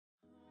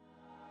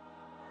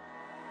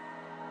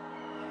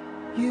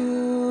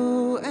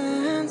You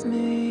and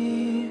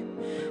me,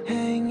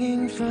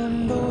 hanging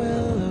from the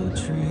willow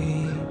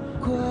tree,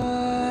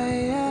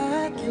 quietly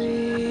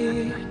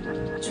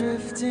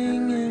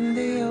drifting in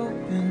the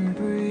open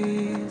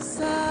breeze.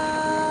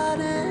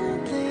 Suddenly,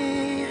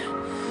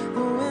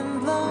 the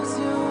wind blows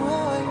you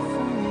away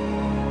from me.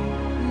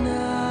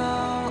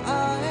 Now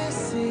I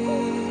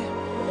see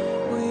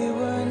we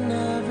were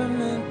never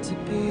meant to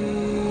be.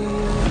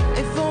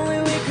 If only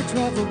we could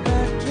travel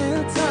back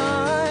in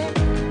time.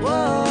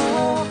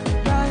 Whoa,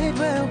 right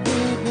where we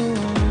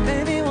belong.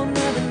 Maybe we'll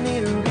never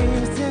need a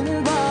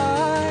reason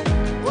why.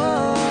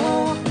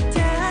 Whoa,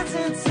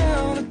 dancing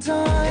till the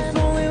dawn. If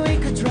only we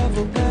could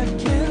travel back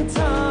in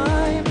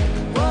time.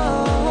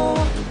 Whoa,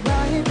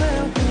 right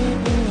where we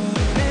belong.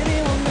 Maybe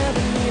we'll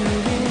never need a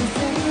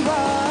reason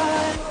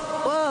why.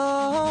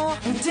 Whoa,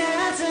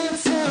 dancing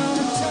till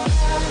the dawn.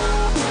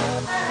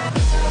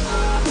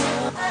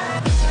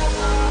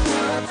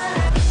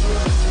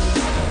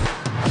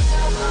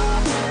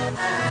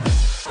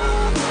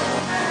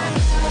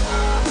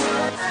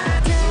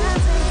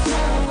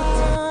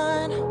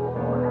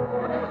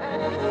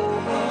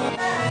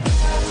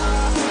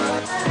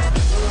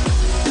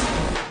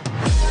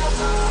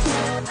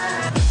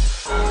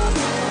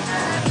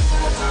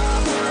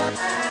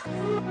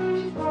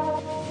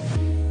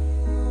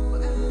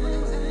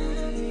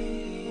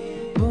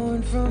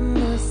 Born from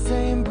the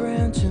same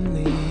branch and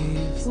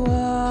leaves,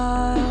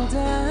 wild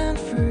and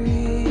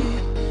free,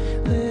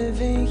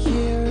 living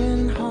here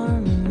in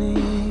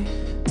harmony.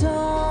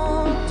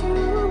 Don't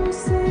you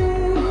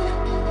see?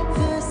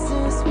 This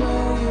is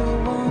where you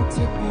want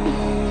to be.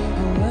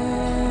 But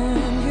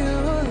when you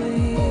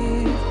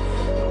leave,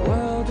 the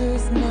world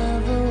is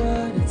never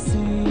what it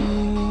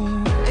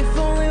seems. If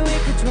only we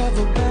could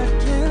travel back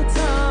in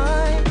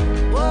time.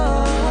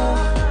 Whoa,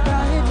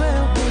 right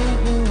where we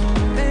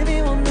belong. Maybe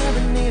we'll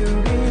never need a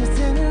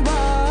reason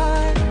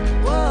why.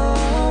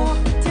 Whoa,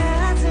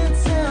 dancing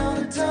till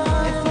the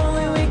dawn. If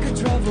only we could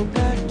travel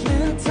back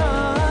in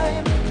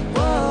time.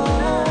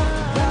 Whoa,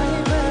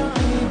 right where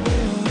we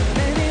belong.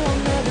 Maybe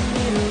we'll never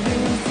need a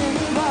reason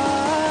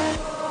why.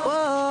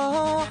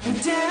 Whoa,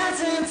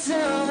 dancing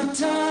till the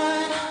dawn.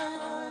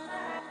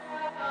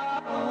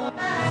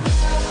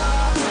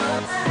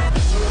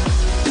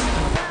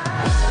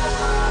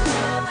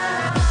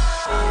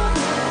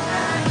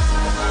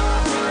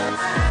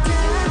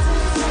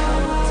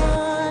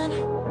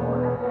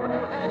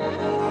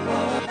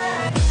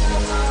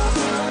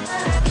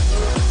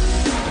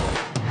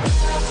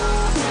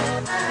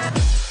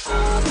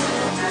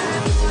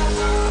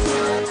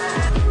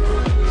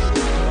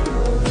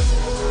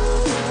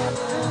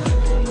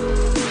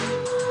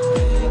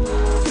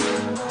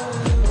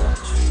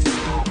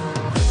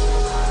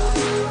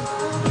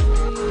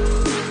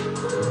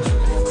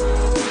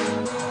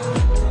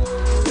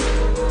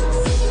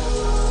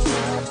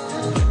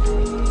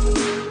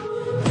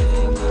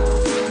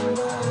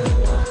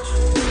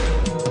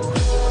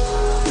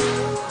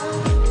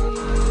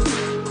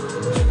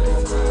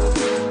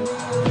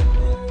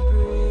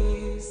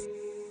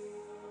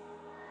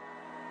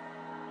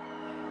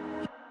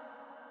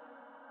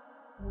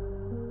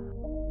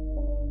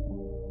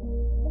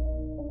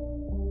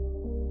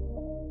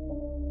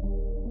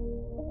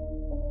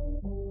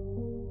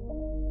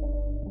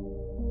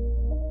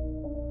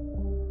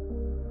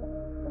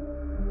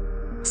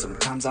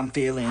 Sometimes I'm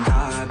feeling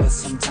high, but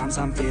sometimes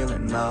I'm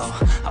feeling low.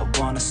 I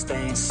wanna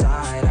stay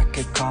inside, I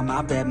could call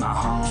my bed my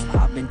home.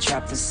 I've been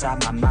trapped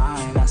inside my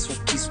mind, that's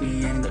what keeps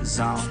me in the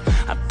zone.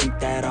 I think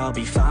that I'll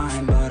be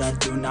fine, but I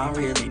do not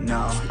really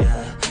know,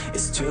 yeah.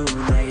 It's too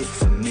late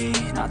for me,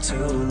 not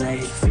too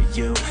late for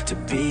you. To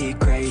be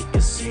great,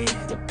 you'll see,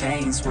 the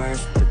pain's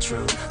worth the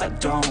truth. I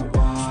don't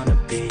wanna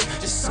be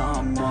just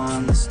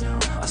someone that's new.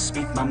 I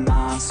speak my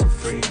mind so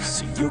free,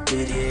 so you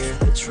could hear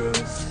the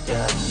truth.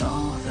 Yeah, I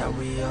know that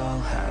we all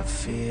have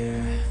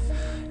fear.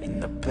 In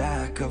the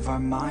back of our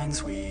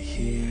minds we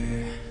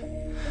hear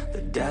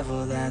the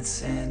devil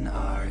that's in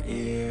our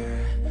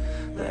ear.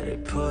 Let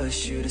it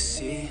push you to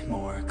see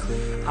more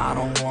clear. I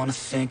don't wanna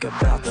think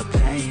about the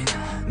pain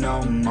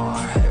no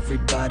more.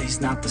 Everybody's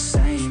not the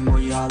same,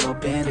 we all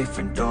open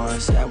different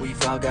doors. Yeah,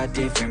 we've all got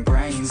different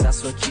brains,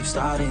 that's what keeps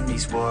starting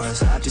these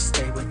wars. I just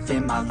stay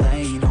within my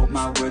lane, hope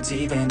my words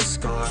even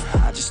score.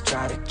 I just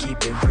try to keep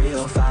it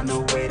real, find a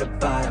way to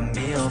buy a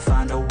meal,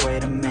 find a way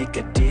to make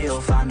a deal,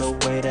 find a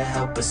way to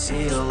help us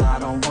heal. I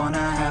don't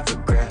wanna have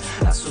regret,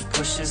 that's what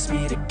pushes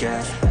me to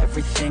get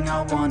everything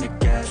I wanna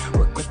get,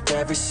 work with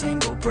every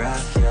single breath,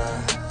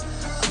 yeah.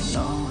 I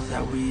know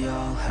that we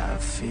all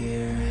have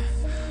fear.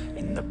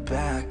 In the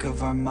back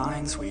of our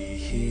minds we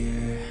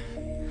hear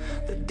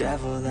the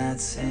devil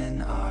that's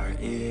in our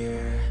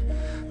ear.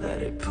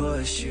 Let it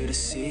push you to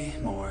see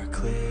more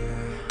clear.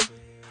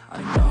 I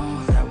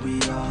know that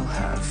we all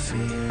have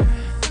fear.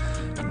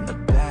 In the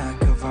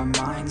back of our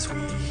minds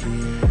we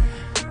hear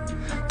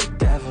the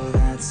devil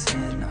that's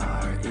in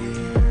our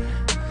ear.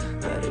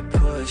 Let it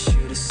push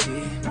you to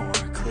see more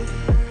clear.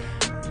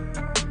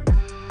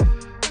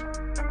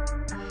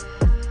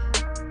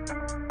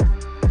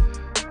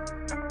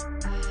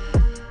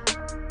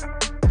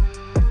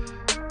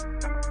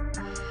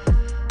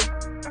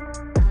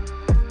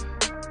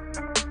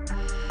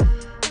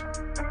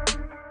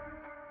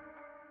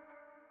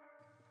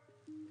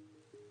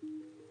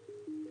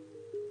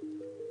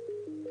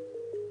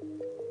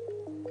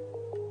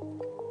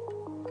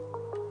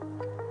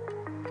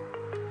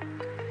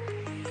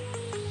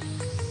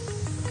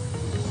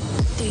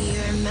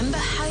 remember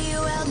how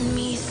you held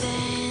me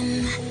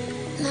then?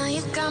 Now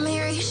you got me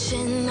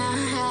reaching out.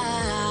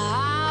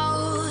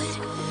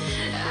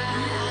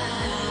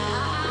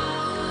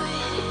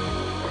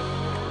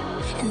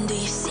 And do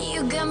you see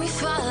you got me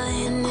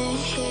falling in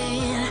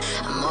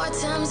more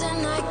times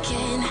than I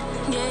can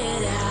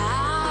get out.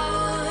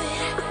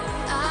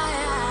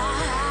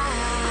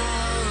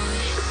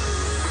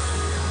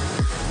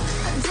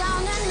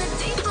 Down in the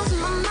deep of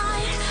my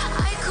mind,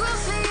 I crawl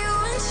for you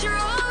and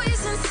you're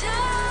always inside.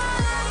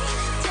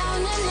 Down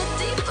in the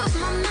deep of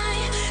my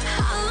mind,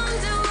 how long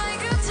do I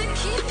got to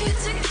keep you,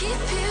 to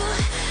keep you?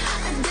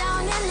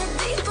 Down in the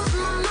deep of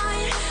my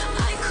mind,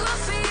 I crawl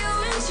for you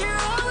and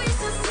you're always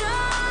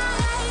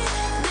inside.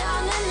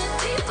 Down in the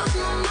deep of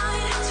my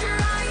mind,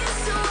 trying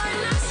so hard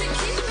not to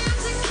keep you,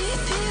 to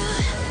keep you.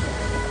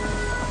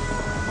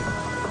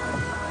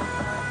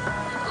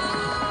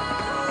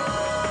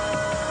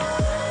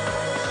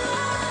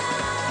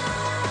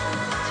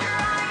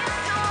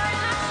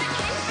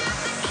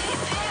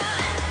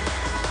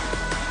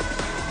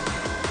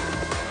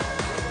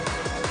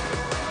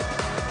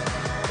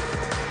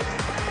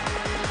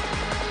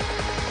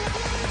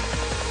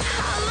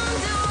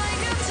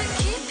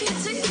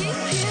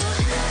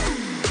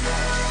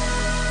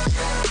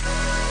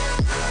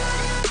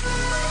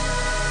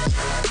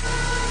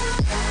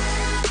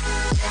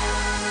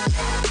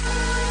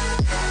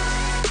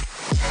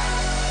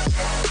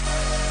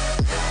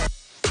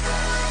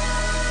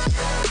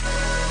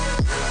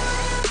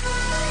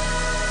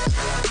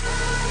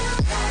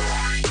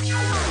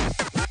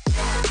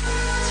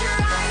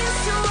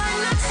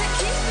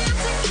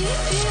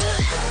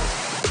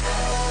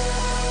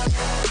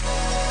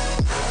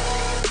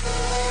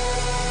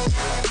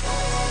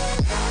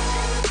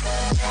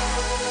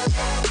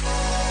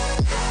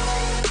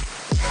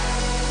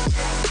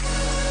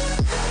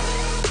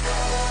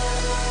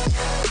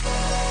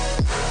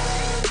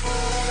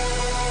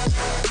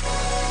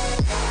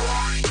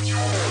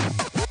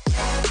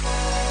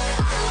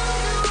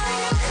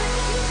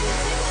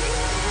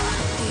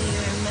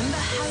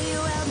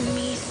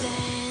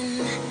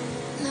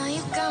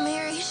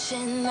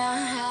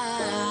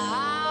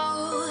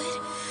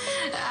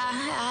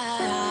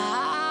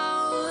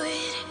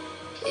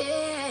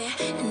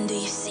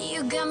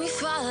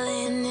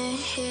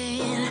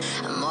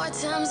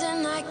 Times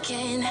and I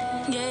can't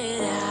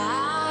get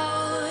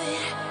out.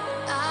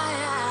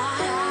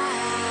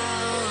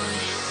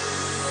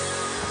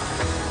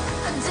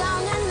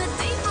 Down in the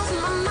deep of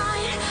my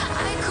mind,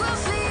 I crawl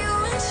for you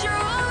and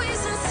you're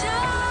always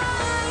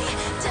inside.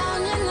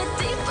 Down in the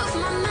deep of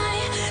my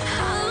mind,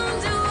 how long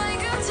do I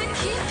got to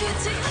keep you,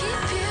 to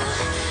keep you?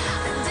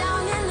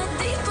 Down in the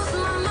deep of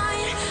my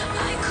mind,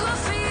 I crawl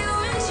for you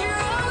and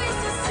you're always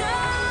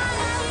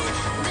inside.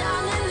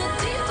 Down in the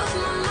deep of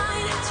my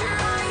mind,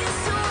 trying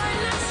so hard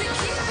not to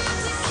keep you,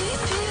 to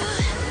keep you.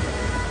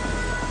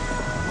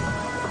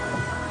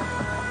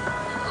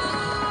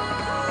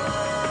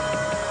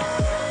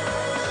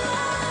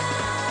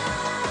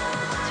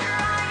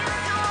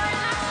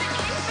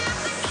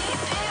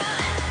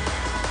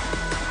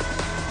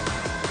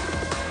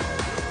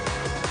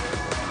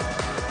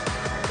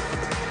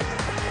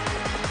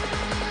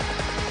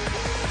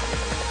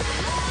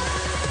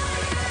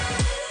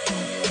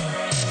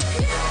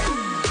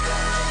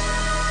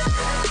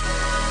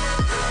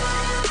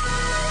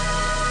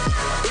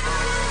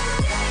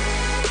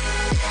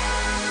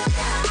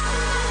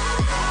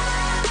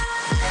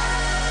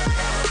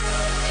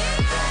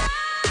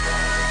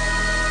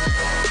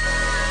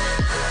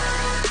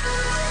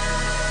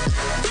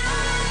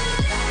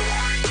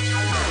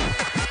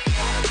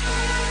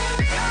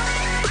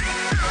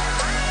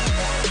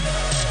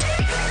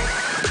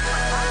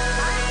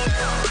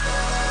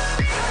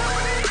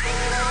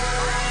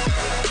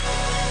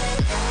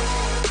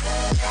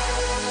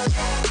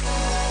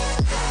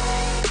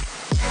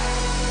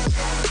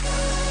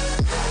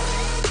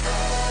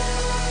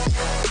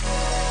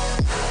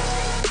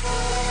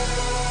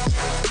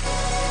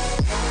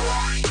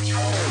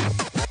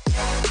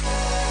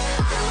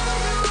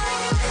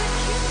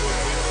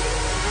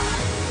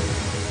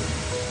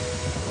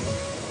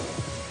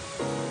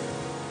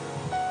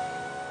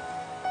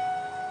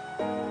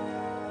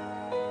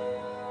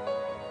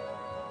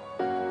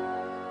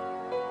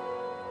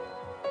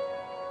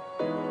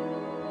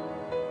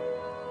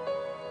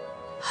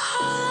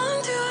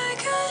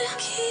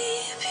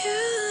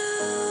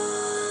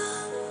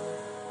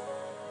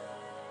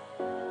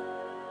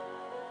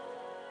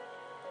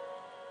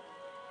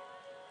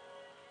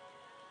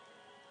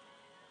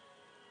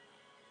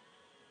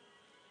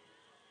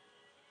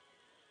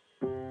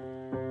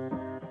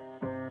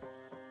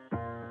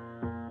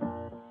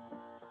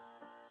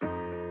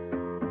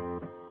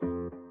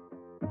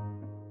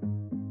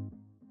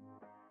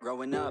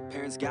 Growing up,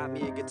 parents got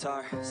me a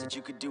guitar. Said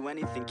you could do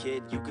anything,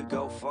 kid, you could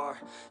go far.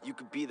 You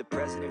could be the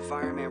president,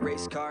 fireman,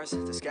 race cars.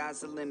 The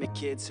sky's the limit,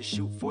 kid, so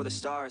shoot for the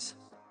stars.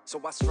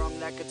 So I strummed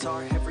that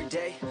guitar every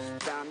day.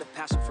 Found a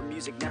passion for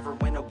music, never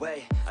went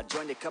away. I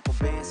joined a couple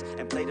bands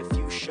and played a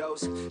few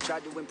shows.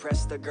 Tried to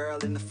impress the girl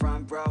in the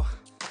front row.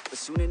 But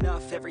soon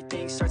enough,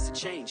 everything starts to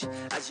change.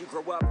 As you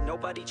grow up,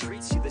 nobody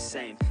treats you the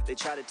same. They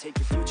try to take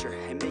your future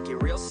and make it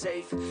real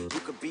safe.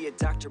 You could be a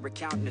doctor,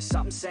 accountant, or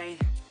something sane.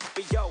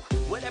 But yo,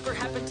 whatever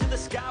happened to the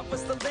sky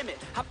was the limit.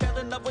 I fell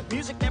in love with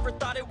music, never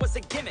thought it was a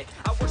gimmick.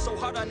 I worked so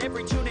hard on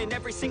every tune and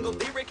every single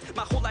lyric.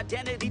 My whole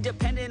identity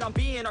depended on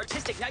being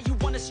artistic. Now you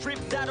wanna strip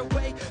that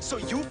away, so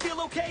you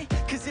feel okay?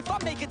 Cause if I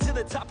make it to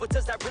the top, what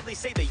does that really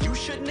say? That you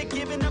shouldn't have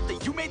given up,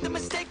 that you made the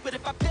mistake? But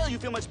if I fail, you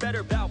feel much better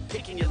about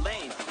picking your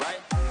lane,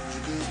 right?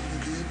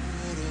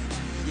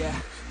 Yeah,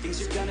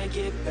 things are gonna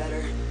get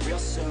better real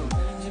soon.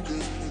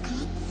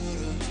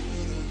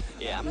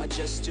 Yeah, I'ma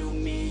just do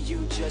me,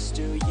 you just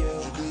do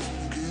you.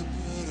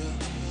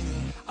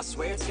 I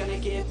swear it's gonna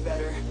get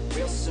better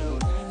real soon.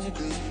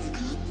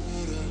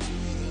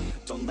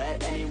 Don't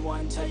let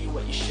anyone tell you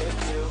what you should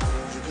do.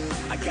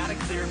 I got a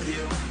clear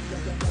view,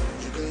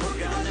 we're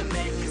gonna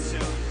make it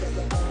soon.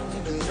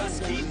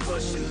 Just keep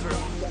pushing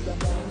through.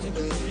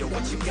 You're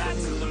what you got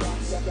to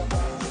lose.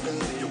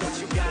 You're what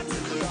you got to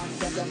lose.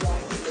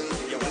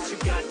 You're what you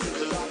got to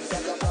lose.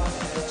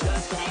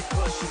 Just keep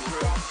pushing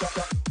through.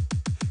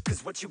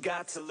 Cause what you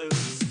got to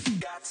lose,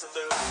 got to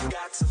lose,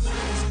 got to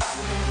lose,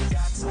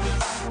 got to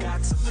lose,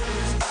 got to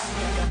lose,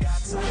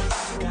 got to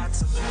lose, got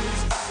to lose,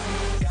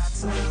 got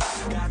to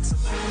lose, got to lose, got to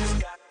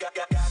lose,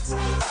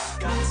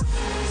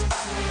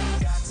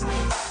 got to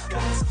lose,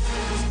 got to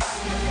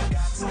lose,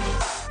 got to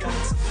lose, got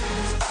to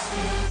lose,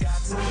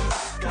 got to lose.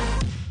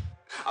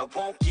 I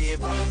won't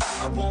give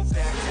up, I won't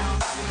back down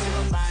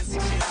until I'm lying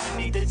 6 feet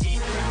underneath the deep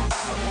ground. I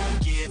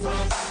won't give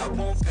up, I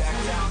won't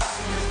back down.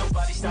 There's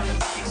nobody stopping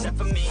me except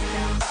for me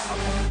now. I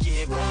won't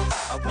give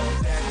up, I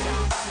won't back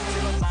down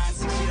until I'm lying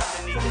 6 feet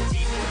underneath the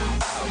deep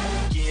ground. I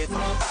won't give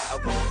up, I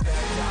won't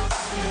back down.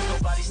 There's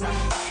nobody stopping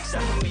me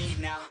except for me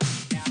now.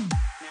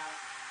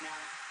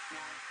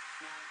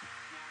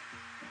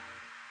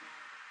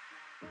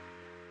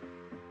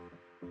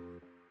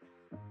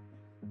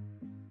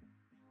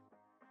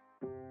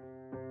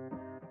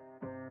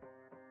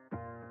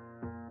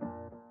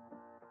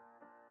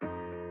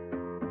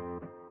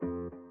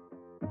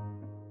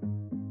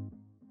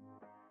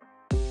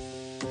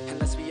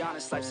 Let's be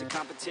honest, life's a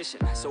competition.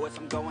 So if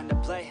I'm going to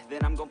play,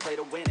 then I'm gonna play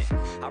to win it.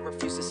 I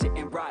refuse to sit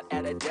and rot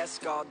at a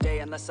desk all day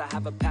unless I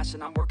have a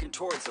passion I'm working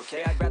towards,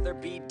 okay? I'd rather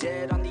be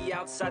dead on the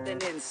outside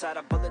than inside.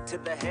 A bullet to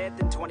the head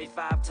than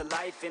 25 to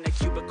life in a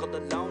cubicle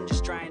alone,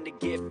 just trying to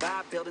get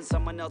by, building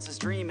someone else's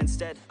dream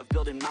instead of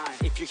building mine.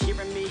 If you're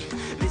hearing me,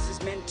 this is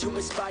meant to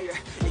inspire.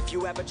 If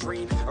you have a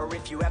dream or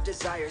if you have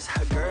desires,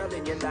 a girl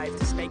in your life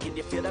that's making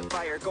you feel that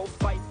fire, go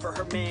fight for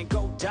her man,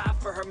 go die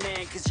for her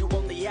man. Cause you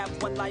only have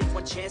one life,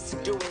 one chance to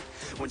do it,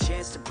 one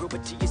chance to prove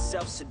it to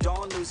yourself, so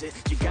don't lose it.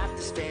 You got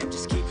this, fam,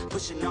 just keep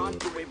pushing on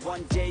through it.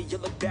 One day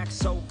you'll look back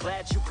so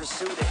glad you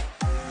pursued it.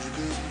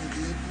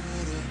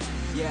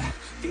 Yeah,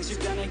 things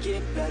are gonna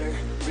get better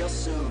real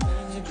soon.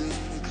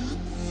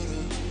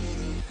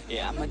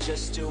 Yeah, I'ma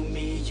just do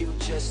me, you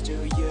just do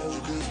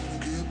you.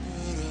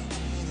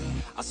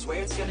 I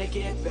swear it's gonna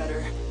get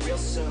better real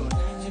soon.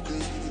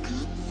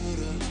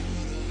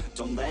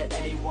 Don't let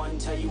anyone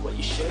tell you what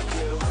you should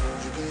do.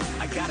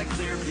 I got a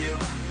clear view,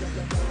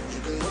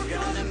 we're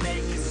gonna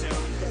make it soon.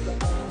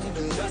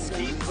 Just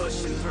keep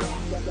pushing through.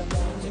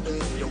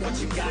 You're what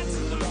you got to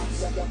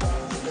lose.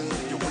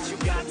 You're what you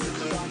got to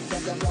lose.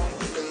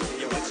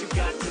 You're what you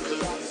got to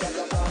lose.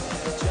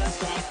 Just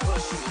keep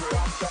pushing through.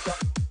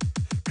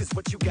 Cause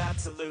what you got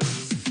to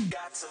lose,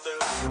 got to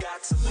lose,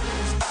 got to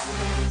lose,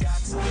 got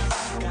to lose,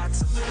 got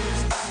to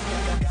lose,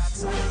 got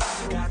to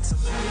lose, got to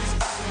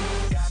lose,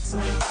 got to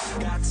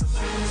lose, got to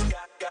lose,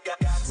 got to lose,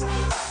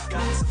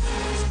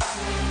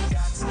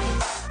 got to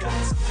lose, got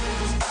to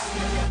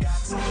lose, got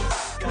to lose,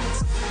 got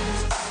to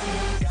lose,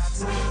 got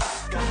to lose.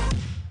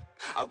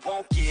 I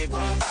won't give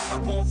up, I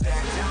won't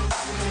back down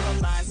until I'm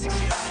lying 6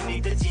 feet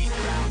underneath the deep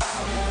ground. I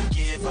won't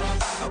give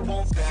up, I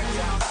won't back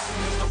down.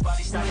 There's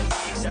nobody stopping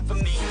me except for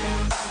me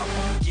now. I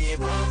won't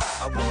give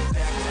up, I won't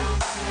back down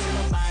until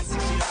I'm lying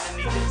 6 feet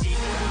underneath the deep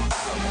ground. I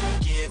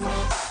won't give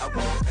up, I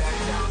won't back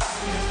down.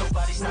 There's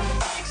nobody stopping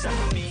me except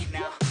for me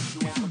now. You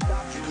won't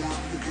stop me now,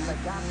 because I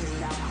got this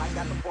now. I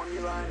got the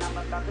formula and I'm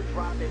about to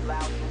drop it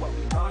loud. So what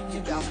we talking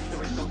about?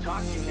 There is no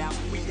talking now.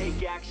 We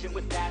take action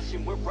with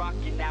passion, we're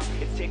rocking now.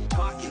 It's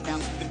tick-tocking now,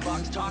 the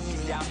clock's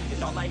talking down.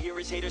 And all I hear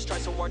is haters try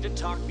so hard to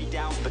talk me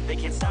down, but they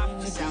can't stop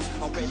the sound,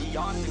 already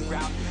on the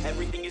ground.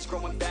 Everything is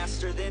growing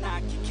faster than I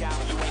can count.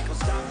 You ain't gon'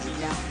 stop me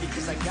now,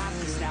 because I got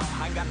this now.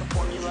 I got the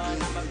formula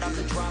and I'm about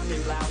to drop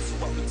it loud. So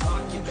what we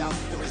talking about?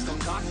 There is no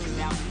talking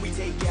now. We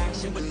take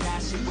action with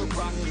passion, we're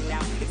rocking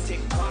now. It's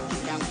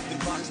tick-tocking now, the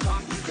clock's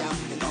talking down.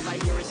 And all I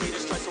hear is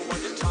haters try so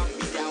hard to talk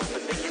me down,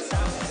 but they can't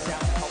stop the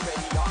sound,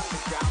 already on the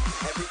ground.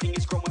 Everything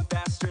is growing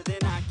faster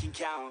than I can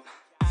count.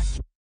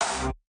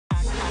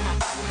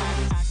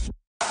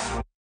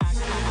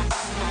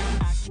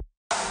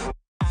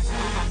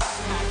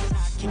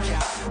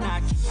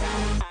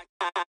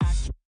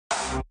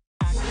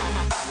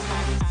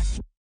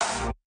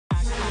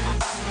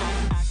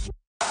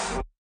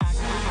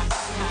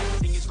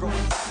 Everything is growing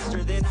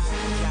faster than I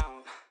can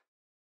count.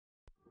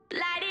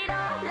 Light it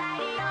up, light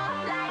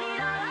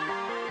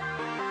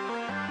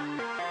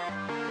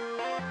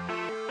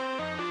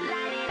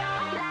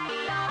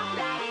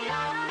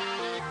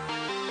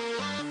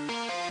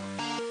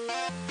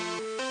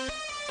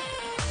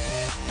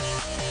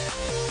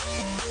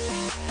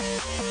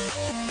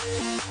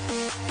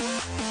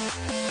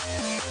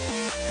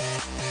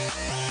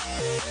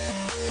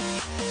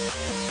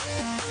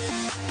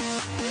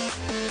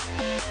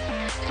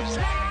 'Cause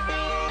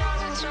lightning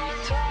doesn't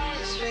strike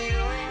twice for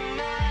you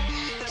and I.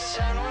 The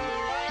sun will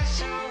rise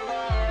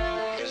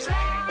tomorrow. 'Cause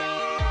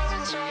lightning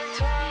doesn't strike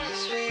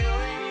twice for you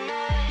and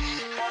I.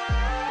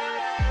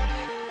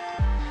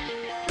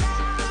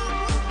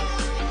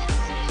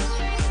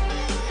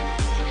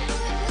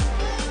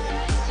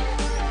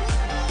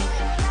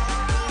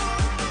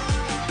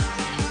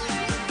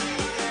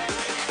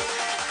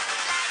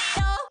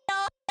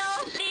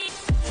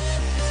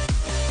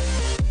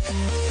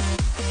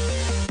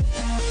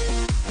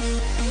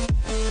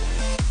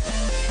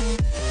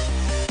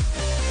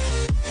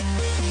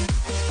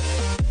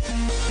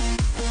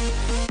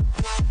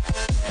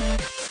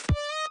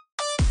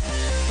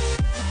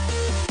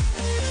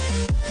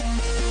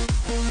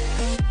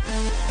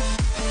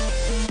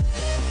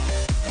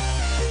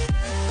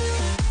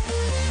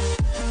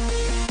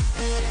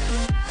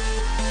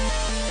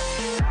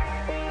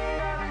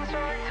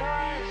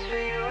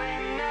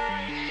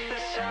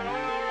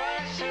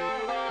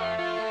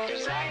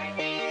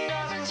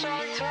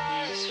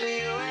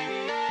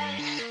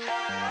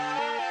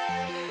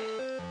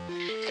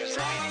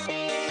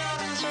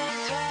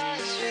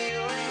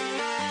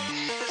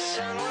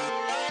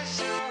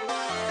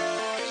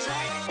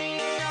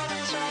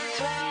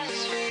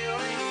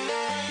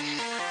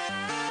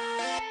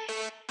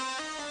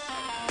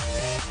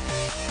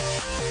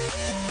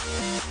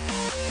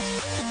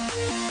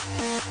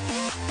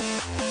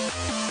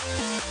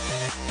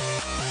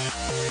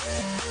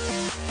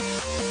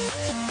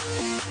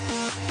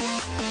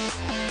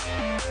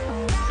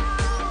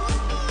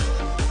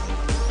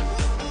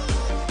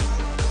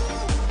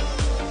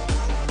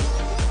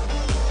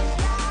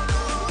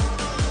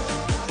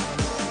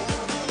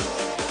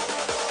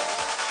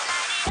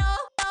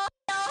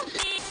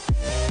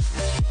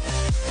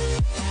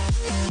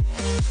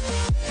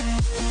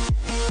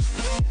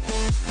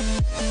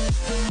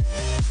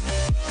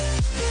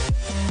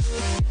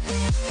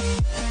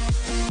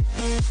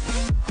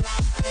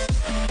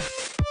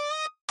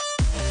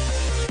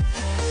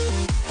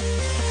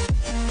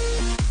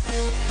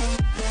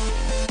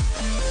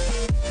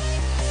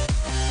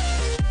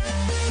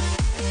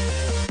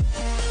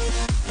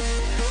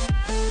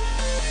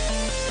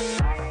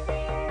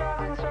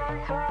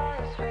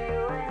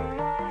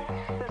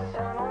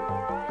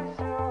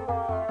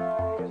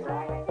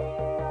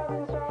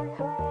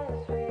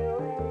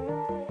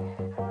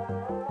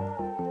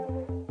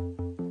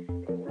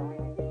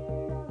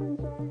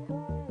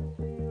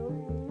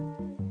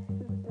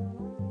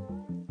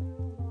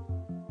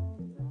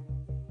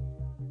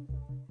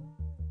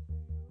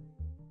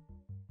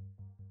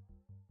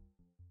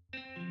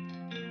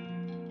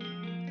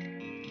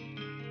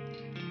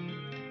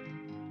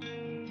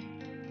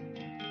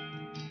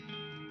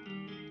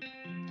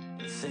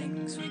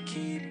 Things we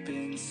keep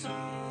inside.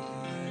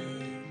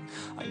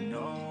 I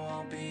know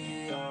I'll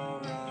be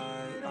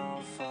alright.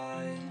 I'll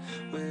fight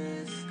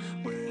with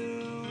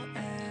will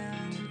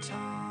and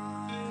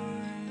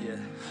time. Yeah,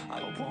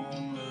 I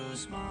won't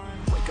lose mine.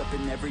 Wake up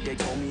and every day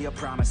told me a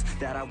promise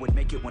that I would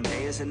make it one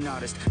day as an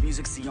artist.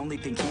 Music's the only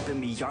thing keeping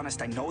me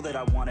honest. I know that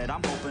I want it,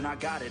 I'm hoping I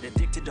got it.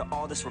 Addicted to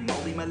all this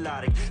remotely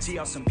melodic. See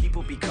how some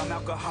people become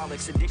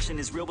alcoholics. Addiction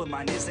is real but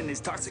mine isn't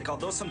as toxic.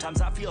 Although sometimes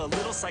I feel a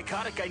little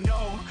psychotic. I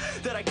know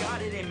that I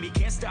got it in me.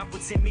 Can't stop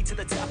what's in me to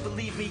the top.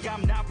 Believe me,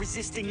 I'm not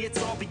resisting,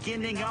 it's all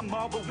beginning. I'm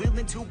all but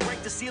willing to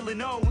break the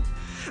ceiling. Oh,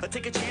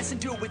 take a chance and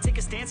do it. Take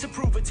a stance and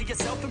prove it to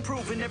yourself,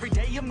 improving. Every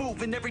day you're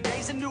moving, every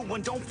day's a new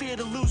one. Don't fear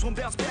to lose one,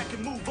 bounce back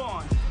and move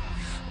on.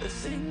 The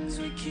things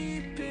we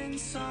keep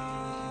inside,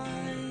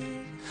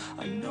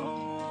 I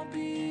know I'll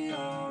be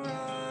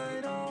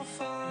alright. I'll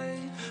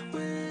fight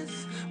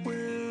with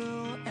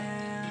will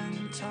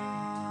and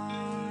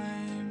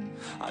time.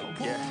 I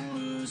won't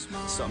lose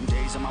my... Some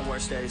days are my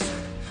worst days,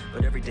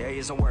 but every day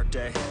is a work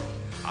day.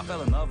 I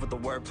fell in love with the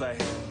wordplay.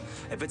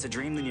 If it's a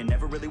dream, then you're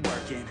never really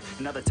working.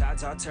 Now the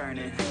tides are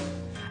turning,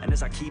 and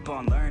as I keep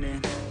on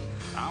learning,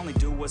 I only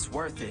do what's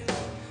worth it.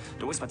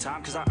 Don't waste my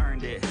time cause I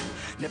earned it.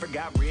 Never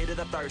got rid of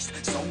the thirst,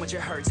 so much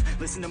it hurts.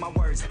 Listen to my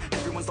words,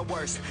 everyone's the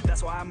worst.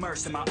 That's why I'm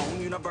immersed in my own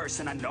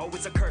universe. And I know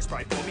it's a curse,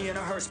 probably put me in a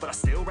hearse, but I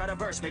still write a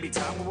verse. Maybe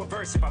time will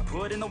reverse if I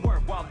put in the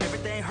work while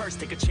everything hurts.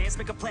 Take a chance,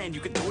 make a plan, you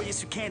can do it,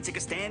 yes you can. Take a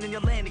stand in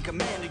your land and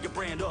command of your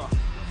brand.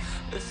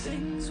 The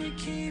things we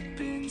keep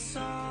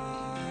inside,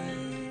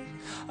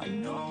 I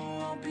know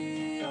I'll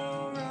be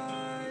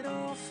alright.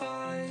 I'll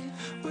fight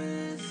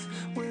with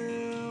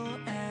will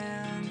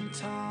and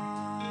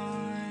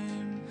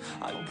time.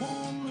 I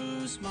won't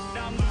lose my mind.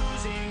 I'm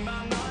losing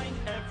my mind.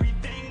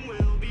 Everything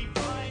will be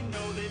fine.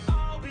 Know that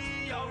I'll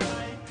be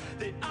alright.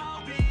 That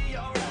I'll be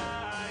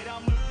alright.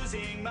 I'm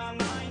losing my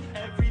mind.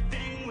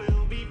 Everything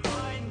will be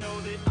fine. Know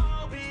that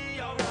I'll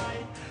be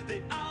alright.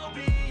 That I'll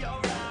be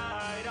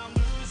alright. I'm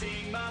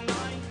losing my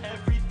mind.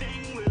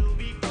 Everything will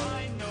be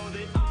fine. Know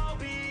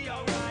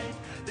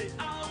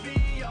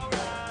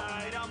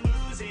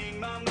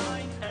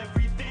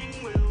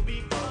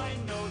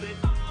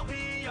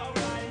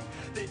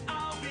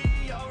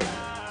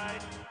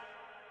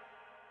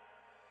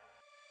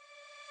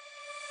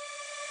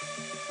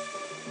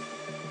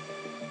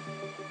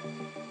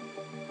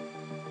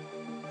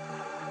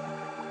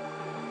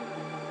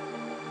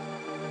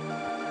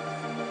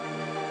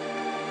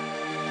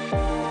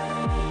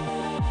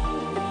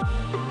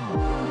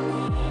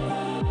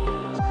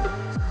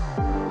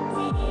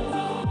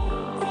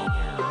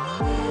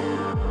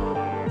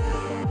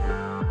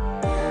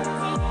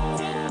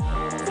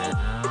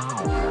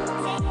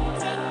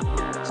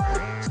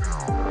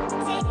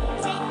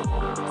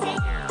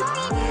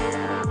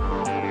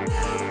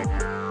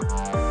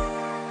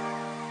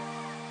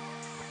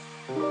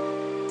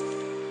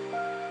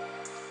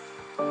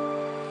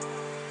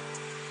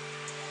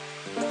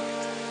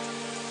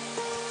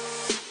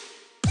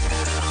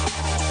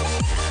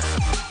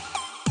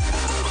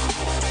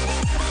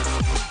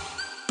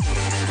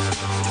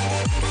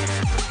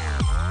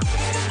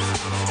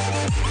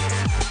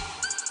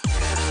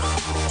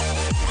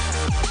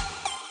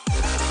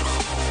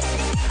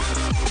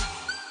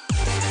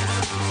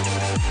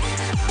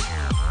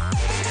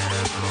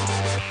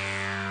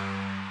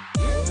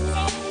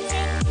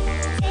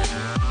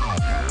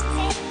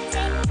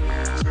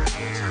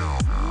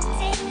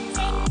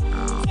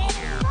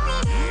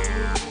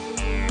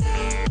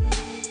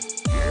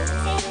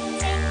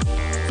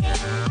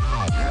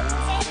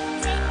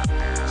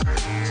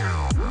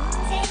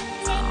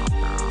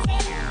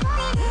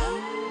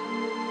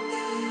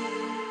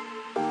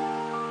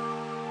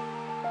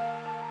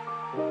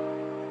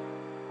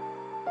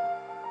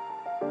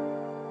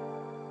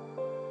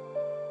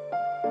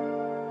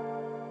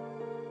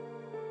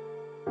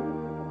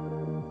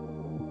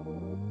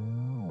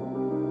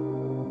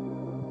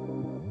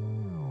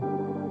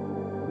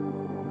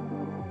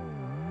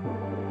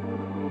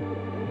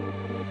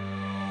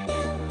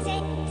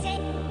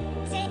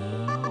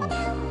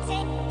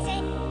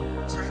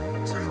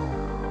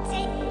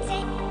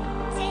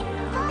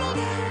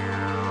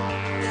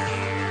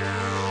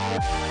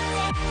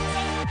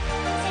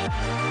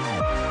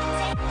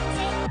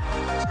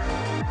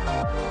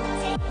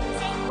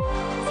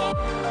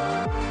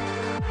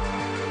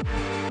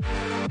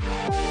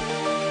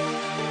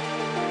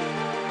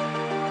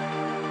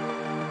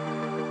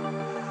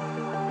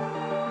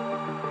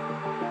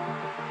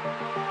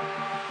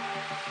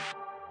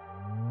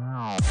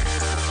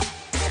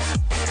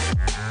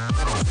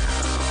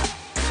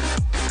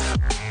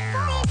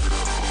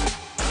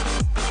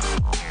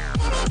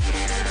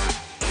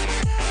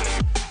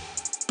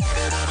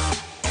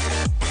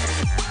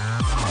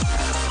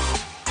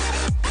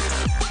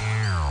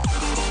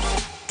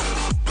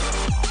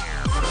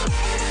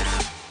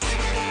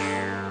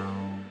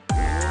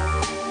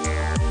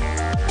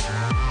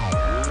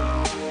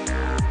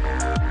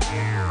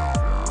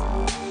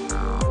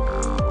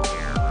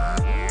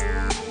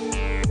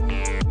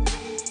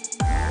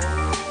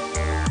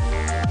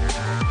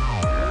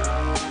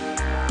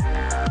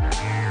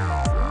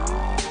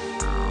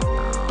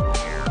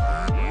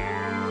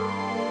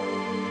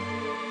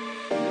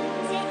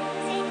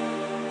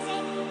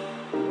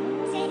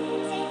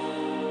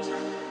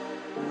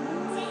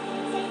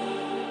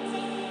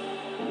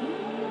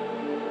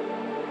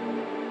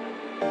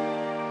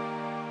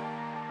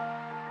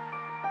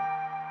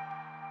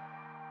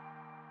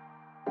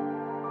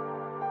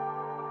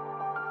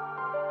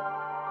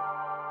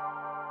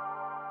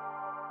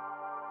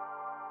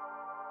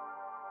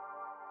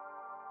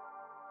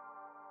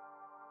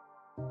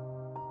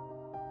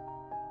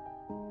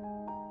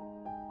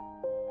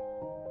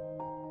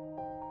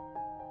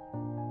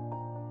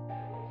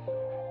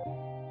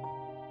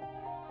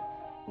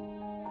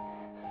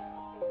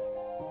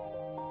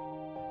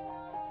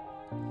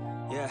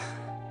Yeah.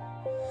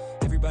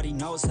 Everybody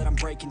knows that I'm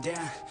breaking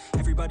down.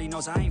 Everybody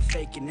knows I ain't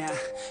faking now.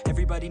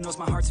 Everybody knows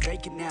my heart's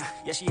vacant now.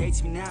 Yeah, she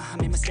hates me now, I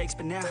made mistakes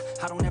but now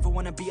I don't ever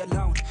wanna be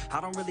alone.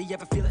 I don't really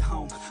ever feel at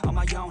home. On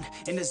my own,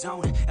 in the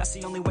zone, that's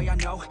the only way I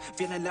know.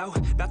 Feeling low,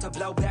 about to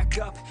blow back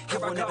up. Here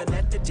I won't ever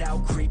let the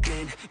doubt creep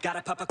in.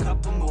 Gotta pop a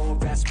couple more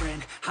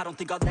aspirin. I don't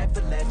think I'll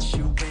ever let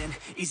you in.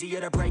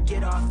 Easier to break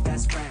it off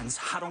best friends.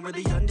 I don't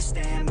really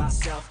understand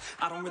myself.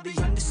 I don't really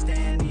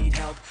understand, need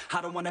help.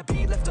 I don't wanna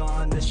be left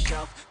on the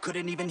shelf.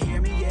 Couldn't even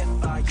hear me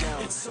if I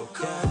yelled. It's so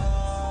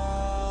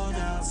cold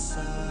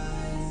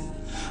outside.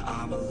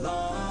 I'm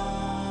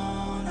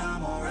alone,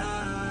 I'm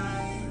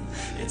alright.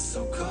 It's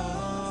so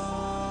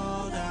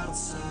cold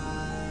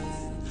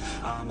outside.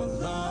 I'm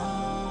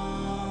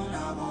alone,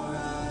 I'm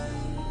alright.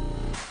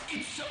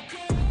 It's so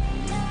cold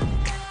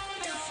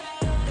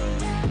outside.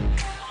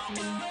 I'm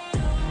alone,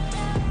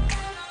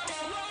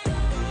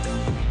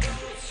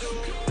 it's so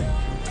cold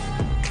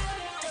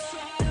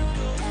outside.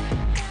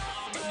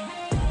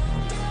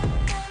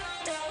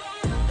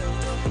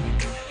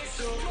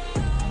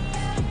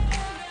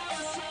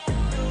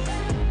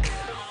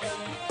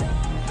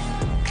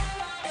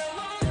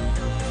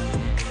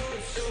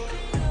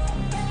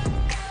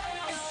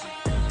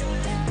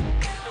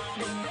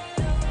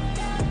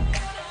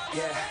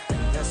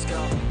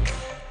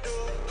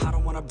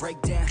 wanna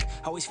break down.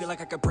 Always feel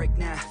like I could break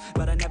now,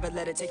 but I never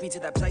let it take me to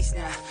that place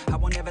now. I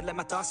won't ever let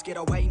my thoughts get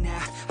away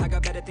now. I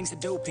got better things to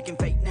do, picking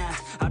fate now.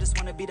 I just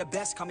wanna be the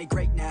best, call me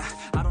great now.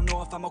 I don't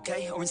know if I'm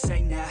okay or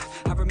insane now.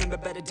 I remember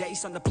better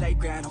days on the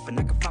playground, hoping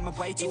I can find my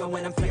way to even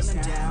when I'm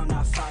feeling down.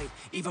 I fight,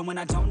 even when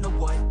I don't know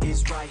what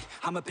is right.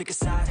 I'ma pick a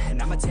side,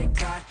 and I'ma take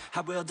pride.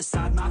 I will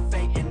decide my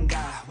fate, and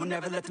I will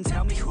never let them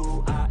tell me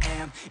who I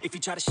am. If you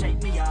try to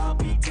shake me, I'll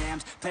be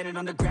damned. Planet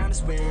on the ground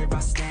is where I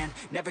stand.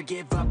 Never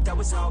give up, that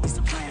was always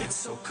the plan. It's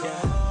so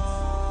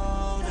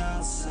cold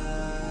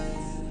outside,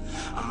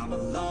 I'm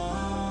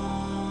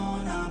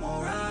alone, I'm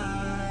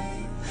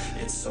alright.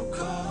 It's so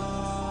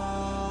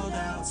cold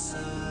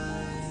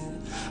outside,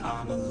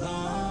 I'm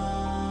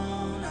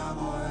alone, I'm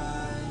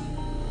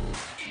alright.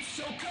 It's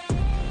so cold.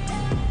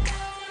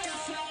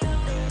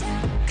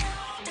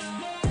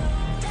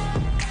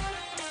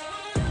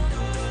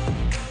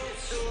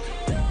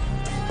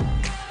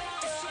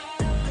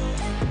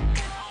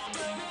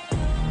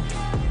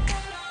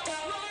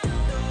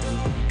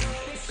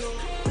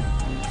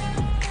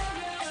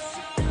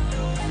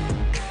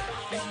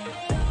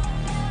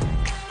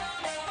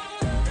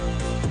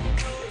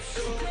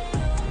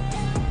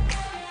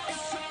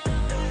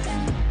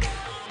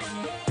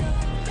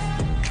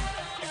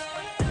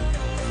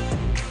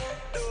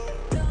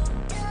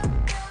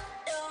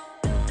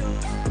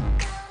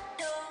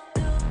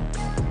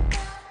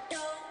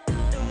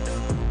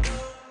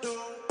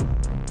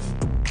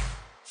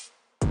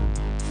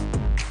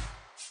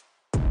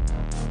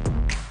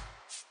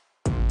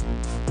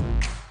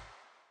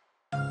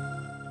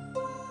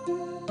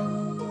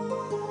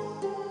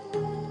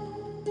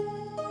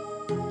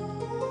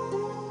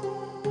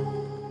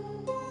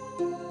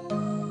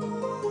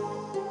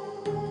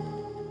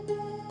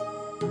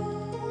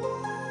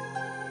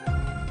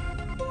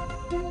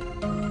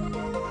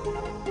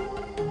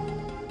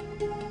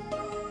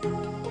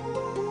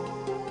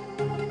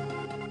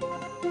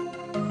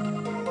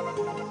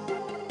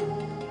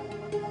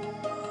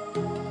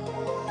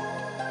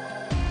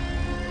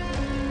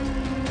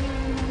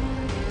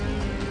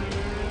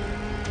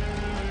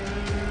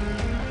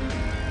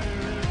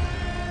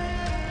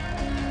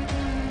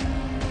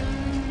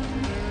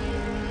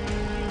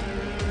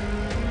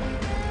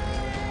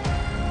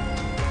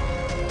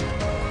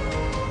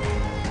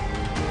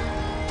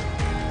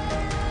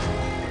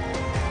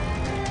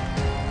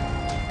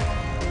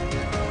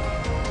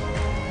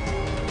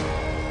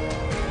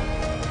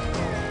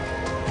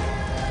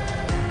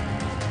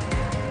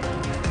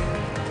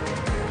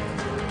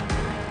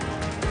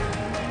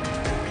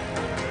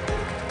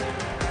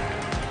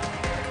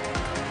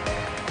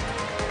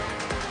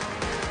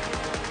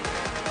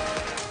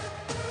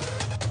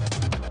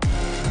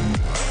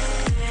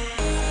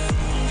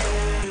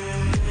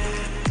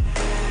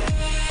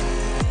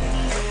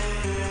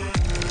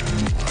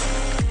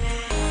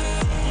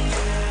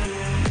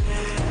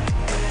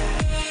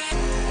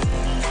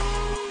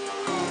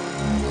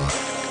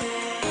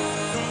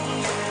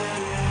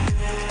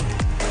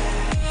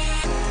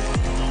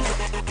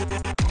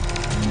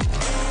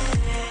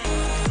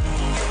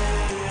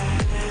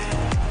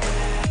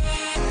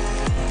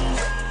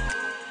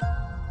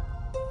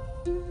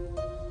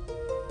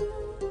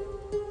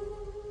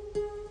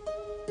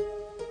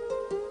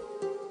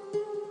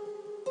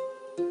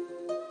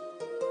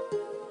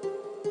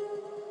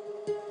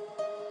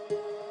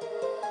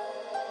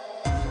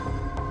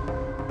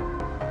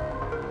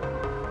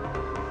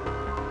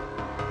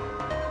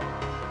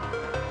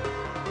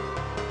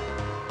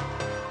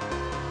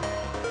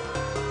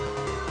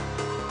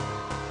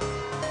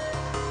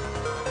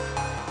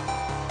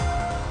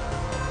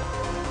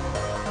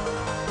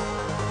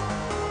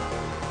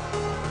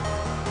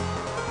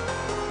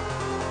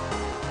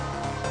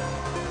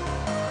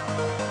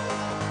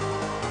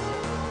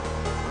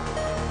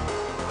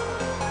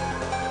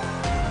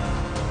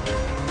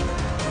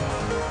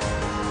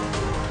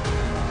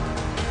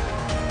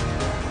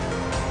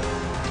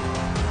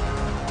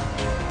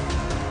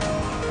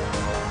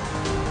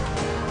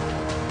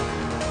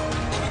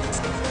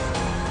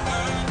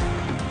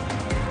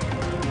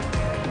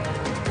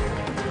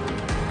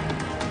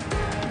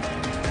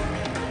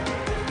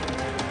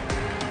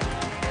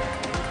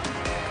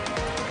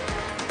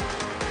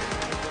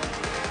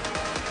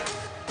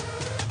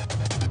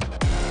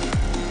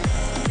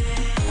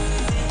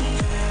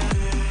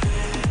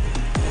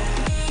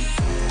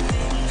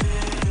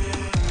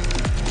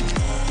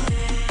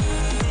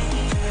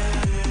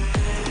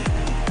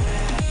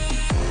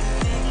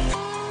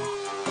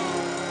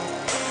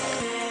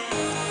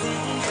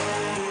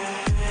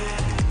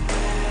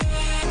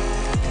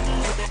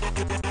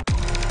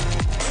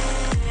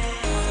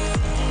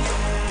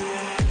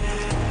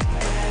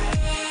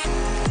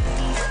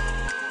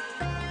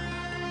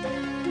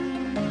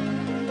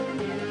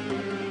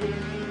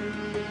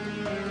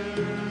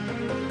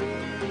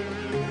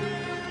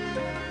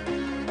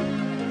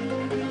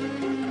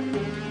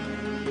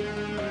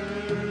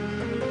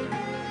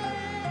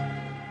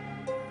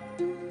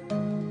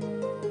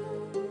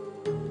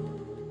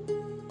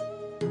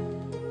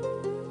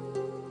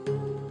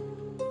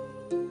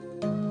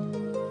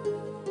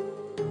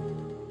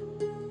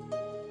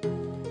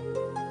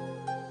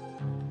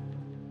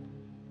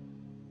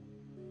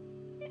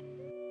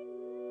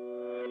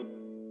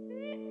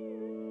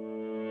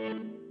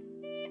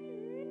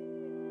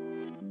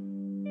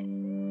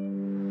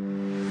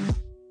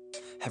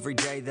 Every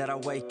day that I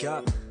wake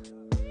up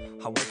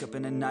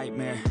in a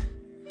nightmare.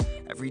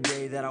 Every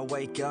day that I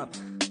wake up,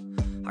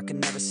 I can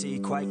never see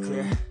quite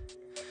clear.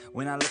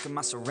 When I look at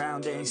my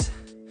surroundings,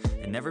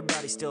 and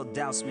everybody still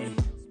doubts me,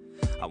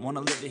 I wanna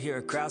live to hear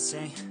a crowd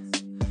sing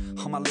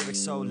all my lyrics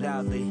so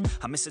loudly.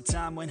 I miss a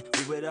time when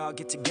we would all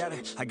get together.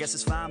 I guess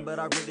it's fine, but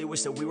I really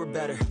wish that we were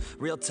better.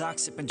 Real talk,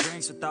 sipping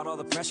drinks without all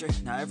the pressure.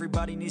 Now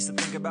everybody needs to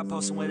think about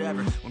posting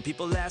whatever. When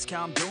people ask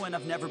how I'm doing,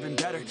 I've never been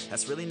better.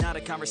 That's really not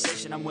a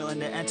conversation I'm willing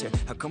to enter.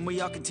 How come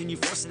we all continue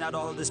forcing out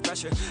all of this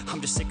pressure? I'm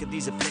just sick of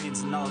these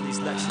opinions and all of these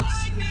lectures.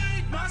 I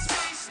need my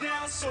space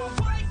now so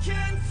I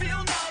can feel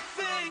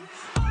nothing.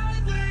 I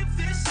live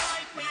this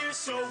nightmare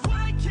so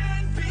I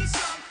can be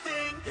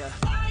something.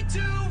 I do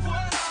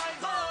what I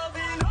love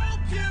and hope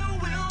you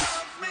will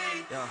love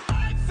me.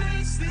 I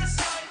face this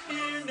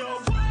nightmare, no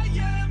I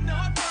am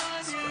not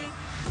running.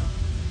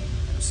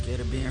 I'm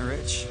scared of being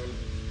rich,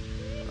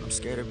 but I'm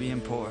scared of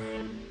being poor.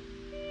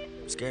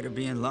 I'm scared of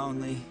being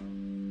lonely,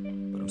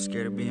 but I'm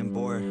scared of being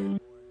bored.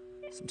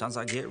 Sometimes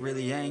I get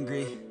really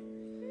angry,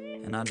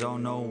 and I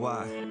don't know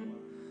why.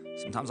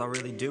 Sometimes I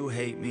really do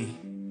hate me,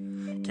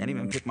 can't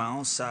even pick my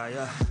own side,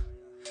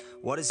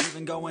 What is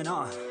even going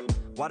on?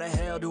 Why the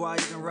hell do I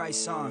even write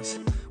songs?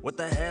 What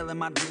the hell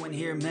am I doing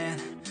here, man?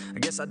 I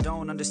guess I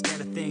don't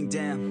understand a thing,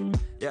 damn.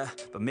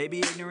 But maybe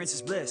ignorance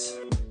is bliss.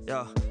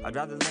 I'd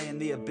rather lay in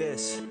the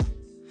abyss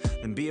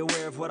than be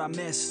aware of what I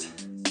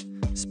missed,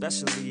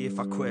 especially if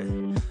I quit.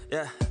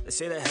 They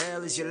say that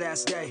hell is your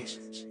last day,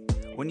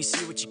 when you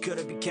see what you could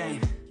have became.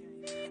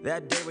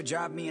 That day would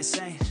drive me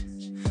insane,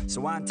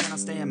 so I intend on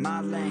staying in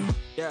my lane.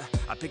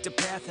 I picked a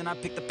path and I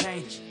picked the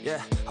pain.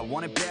 I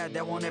want it bad,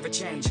 that won't ever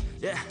change.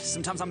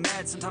 Sometimes I'm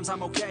mad, sometimes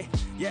I'm okay.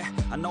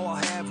 I know I'll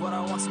have what I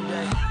want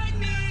someday. I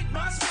need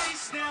my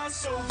space now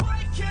so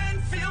I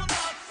can feel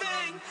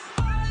nothing.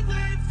 I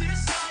live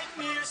this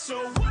nightmare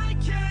so I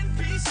can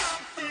be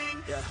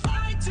something.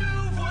 I do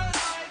what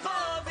I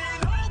love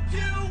and hope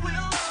you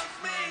will love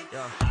me.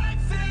 I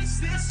face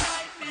this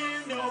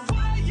nightmare, no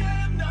I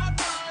am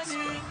not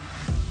running.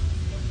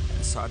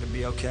 It's hard to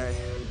be okay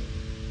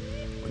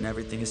when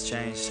everything has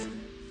changed.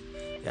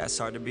 It's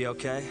hard to be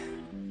okay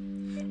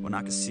when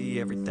I can see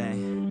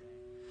everything.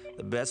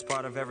 The best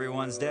part of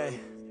everyone's day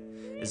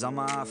is on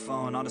my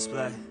iPhone on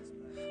display.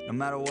 No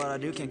matter what I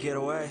do, can't get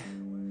away.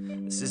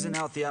 This isn't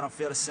healthy, I don't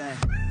feel the same.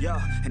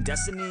 And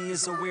destiny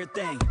is a weird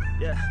thing.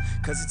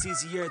 Cause it's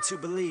easier to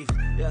believe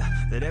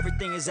that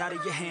everything is out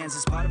of your hands.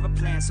 It's part of a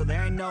plan, so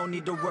there ain't no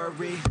need to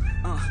worry.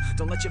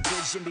 Don't let your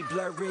vision be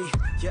blurry.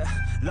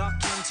 Lock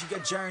into your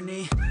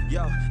journey.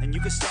 And you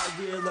can start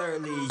real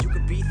early. You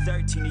could be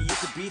 13 or you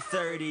could be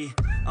 30.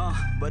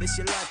 But it's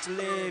your life to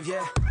live,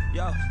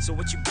 so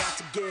what you got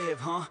to give,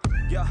 huh?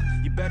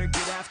 You better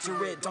get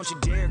after it. Don't you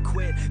dare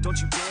quit, don't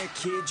you dare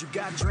kid. You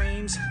got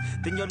dreams,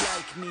 then you're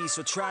like me.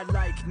 So try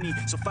like me,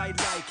 so fight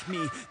like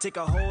me. Take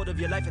a hold of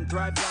your life and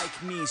thrive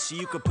like me, so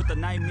you could put the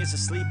nightmares to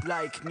sleep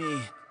like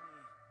me.